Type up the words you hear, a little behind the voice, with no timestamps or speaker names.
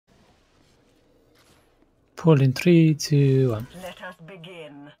Pull in 3, 2, 1. Let us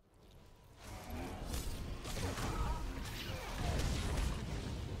begin.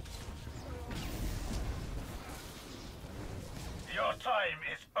 Your time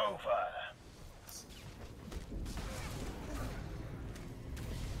is over.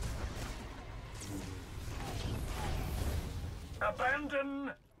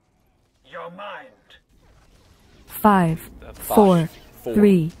 Abandon your mind. 5, 4,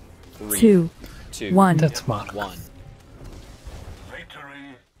 3, 2, 1. That's mark. 1.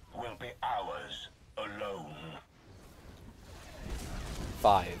 Victory will be ours alone.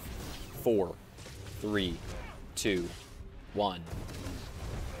 5, 4, 3, 2, 1.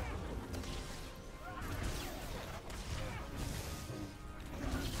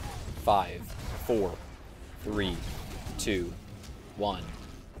 5, 4, 3, 2, 1.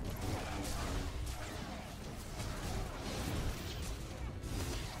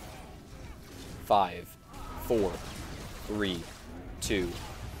 5, 4, 3, 2,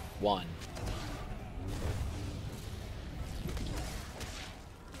 1.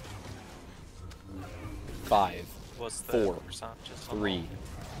 5, 4, 3,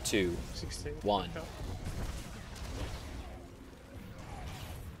 2, 1.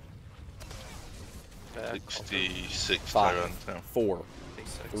 66 5, around now. 4,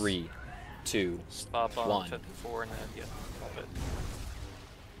 3, 2, Stop on 1. 54 and then yeah, pop it.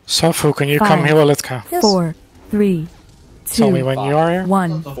 Sofu, can you 5, come heal Litka? 4, 3, 2, Tell me when you are here.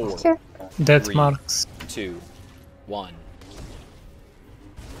 1. 4, Death 3, marks. 2, 1.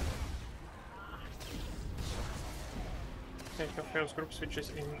 Take your fails group switches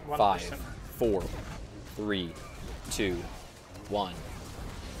in 1%. 5, 4, 3, 2, 1.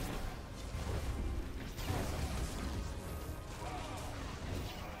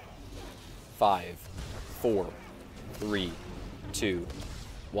 5, 4, 3, 2,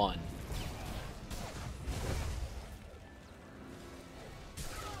 1.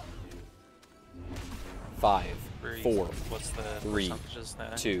 5, 4, What's the 3, percentages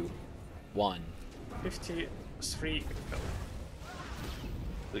now? 2, 1. 53.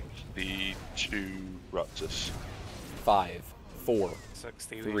 62 Raptors. 5, 4,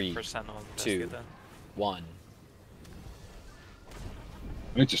 3, 63% on 2, 1.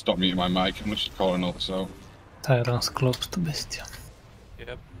 I need to stop muting my mic. I'm just calling up, so. Tyrant's close to Bestia.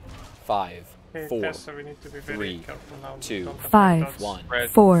 Yep. 5, Okay, 4, Tessa, we need to be very 3, careful now. 2, Don't have 5, dots. 1. Red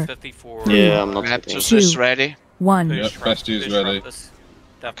 4, 54. Yeah, I'm not Raptors taking is ready. 1. Yep, Bestie is ready.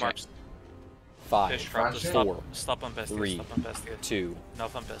 Death marks. 5, Fish Raptors. 4, Stop on Bestia. 3, Stop on Bestia. 2,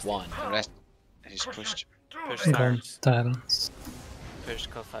 Not on Bestia. 1. The rest is pushed. Push Don't Tyrants. Tyrants. Push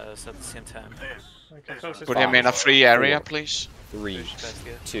Clefairs at the same time. Okay, close is Put him in a free area, 4, please. 3, Push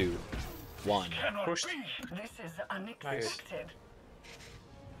Bestia. 2, 1. pushed. This is unexpected.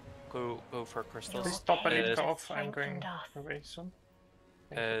 Go for crystals. Please stop a Uh, link off. I'm going away soon.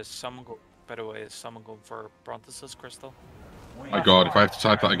 Someone go. By the way, is someone going for Brontus's crystal? My god, if I have to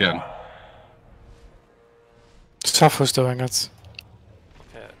type that again. Sofu's doing it.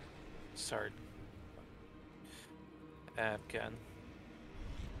 Okay. Sorry. Again.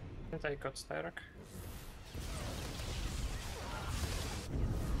 And I got Styrak.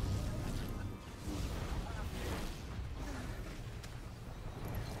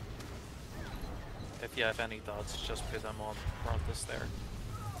 If you have any dots, just put them on Brontus there.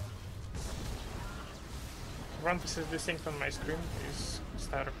 One piece is distinct on my screen. Is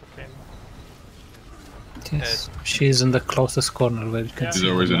Styrak okay? Yes, she's in the closest corner where you can Yeah. see. She's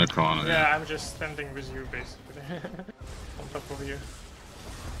always her. in a corner. Yeah, I'm just standing with you basically. On top of you.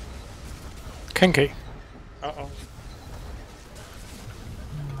 Kinky. Uh oh.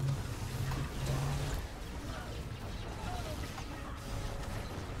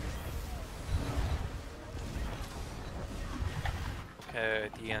 Okay,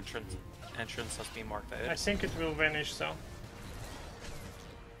 the entrance has been marked I out. think it will vanish so.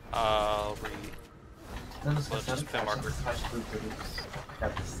 I'll Let's just pin marker.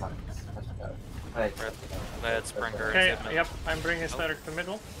 Let's bring her Okay, into yep, I'm bringing Styrak to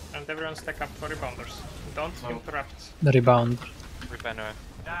middle, and everyone stack up for rebounders. Don't interrupt. The rebound. Rebound.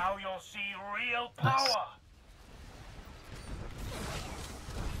 Now you'll see real power.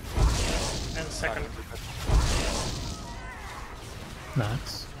 And second.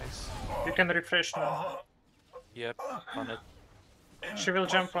 Nice. Nice. You can refresh now. Yep, on it. She will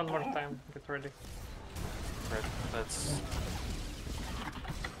jump one more time. Get ready. Right, let's.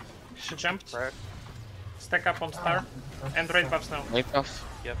 She jumped. Right. Stack up on star. And raid buffs now. Wait off.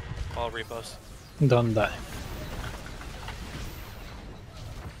 Yep, all rebuffs. Don't die.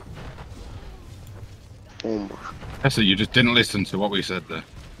 Boom. Tessa, you just didn't listen to what we said there.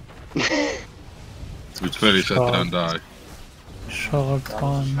 We clearly said don't die. Short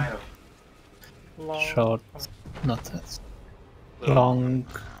one. Long. Short. Not that. Long.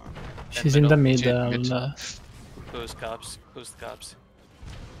 She's in the middle. Boost cops. Boost cops.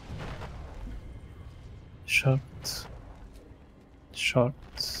 Short. Short.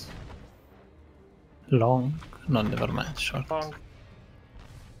 Long. No, never mind. Short. Long.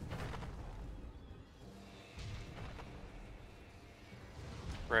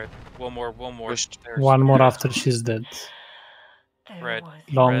 Right. One more. Pushed. There's One more after she's dead. Red.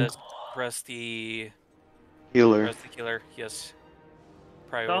 Long. Press the Healer. Press the killer. Yes.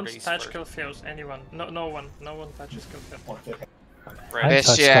 Don't Priorities touch first. kill fields. Anyone. No one touches kill fields. Right. I touched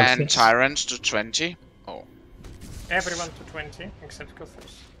Bestia and Celsius. Tyrants to 20. Oh, Everyone to 20 except kill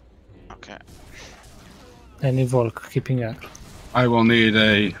fields. okay. Any Volk keeping her. I will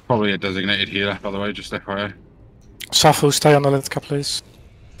need probably a designated healer, by the way, just FYI. Safu, stay on the Litka, please.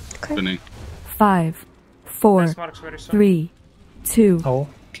 Vinny. 5, 4, Nice marks very soon. 3, 2, Oh,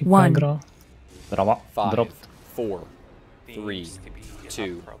 keep One. aggro. Five, Dropped. 4, 3, Seems to be a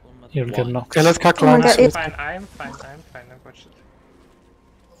 2. problem at You'll the get One. knocked. Okay, Litka Oh my cleanse. god, it's I'm fine. I watched it.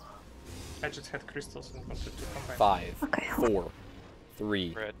 I just had crystals and wanted to combine. 5, okay. 4,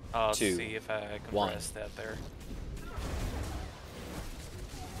 3, Red. I'll 2, see if I can 1. press that there.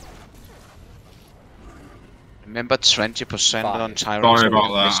 Remember 20% on Five. Tyrants. Sorry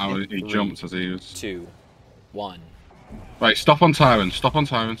about that, Whiskey. he jumped as he was. 2, 1. Right, stop on Tyrants, stop on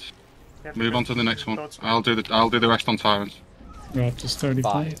Tyrants. Yeah, Move on to the next one. Thoughts, I'll do the rest on Tyrants. Raptors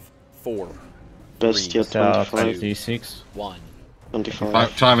 35. 5, 4, Bestia 25. 36. 1.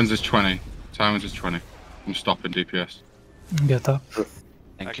 25. Tyrants is 20. Tyrants is 20. I'm stopping DPS. Get up.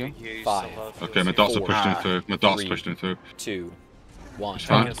 Thank you. Use 5. a lot of Okay, my heals dots are here. pushing him through. My dots 3, pushed him through. 2, 1. It's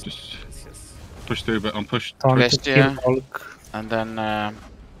fine, Yes, just yes. push through, but I'm pushed. Don't Bestia. kill Volk. And then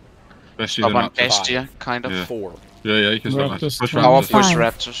Bestia's stop in on that. Bestia, kind of. Yeah. 4, Yeah, you can stop that. Raptors Push 20. Power Raptors. push 5,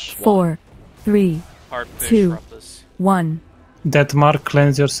 Raptors. 4, 3, Hard push, 2. Raptors. 1. Death mark,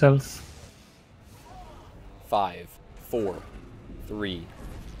 cleanse yourself. 5, 4, 3,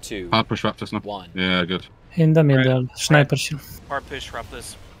 2, Hard push Raptors now. 1. Yeah, good. In the middle. Sniper shield. Hard push,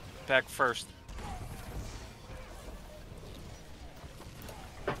 Raptors. Back first.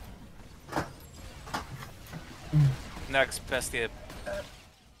 Next, Bestia.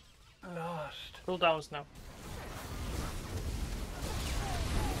 Lost. Cooldowns now.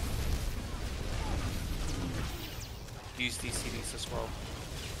 Use these CDs as well.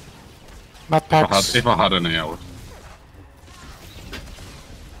 Mad packs. If I had any, I would.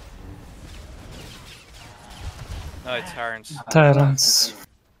 No, Tyrants. Tyrants.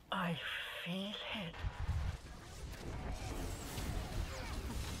 I feel it.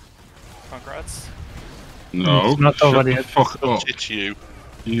 Congrats. No. It's not shut over the yet. Fuck up. It's you.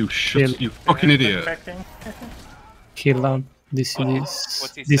 You shut. Kill. You fucking idiot. Backing. Kill out What he DCDs.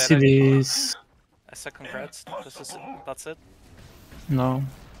 said, DCDs. I said congrats. That's it. No.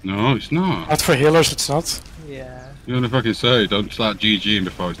 No, it's not. Not for healers, it's not. Yeah. You want to fucking say, don't start GGing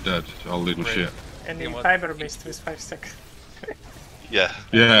before it's dead. I'll leave my Right. shit. And Yeah, in what- timer missed with 5 seconds. Yeah.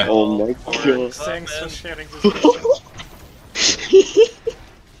 Yeah. Oh my god. Thanks for sharing this.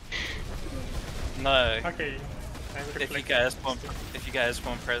 No. Okay. I'm If you reflecting. guys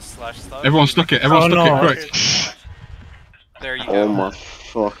won't press slash stop. Everyone stuck it. Everyone Oh, stuck no. it quick. There you Oh go. my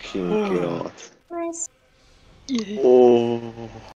fucking god. Nice. Oh.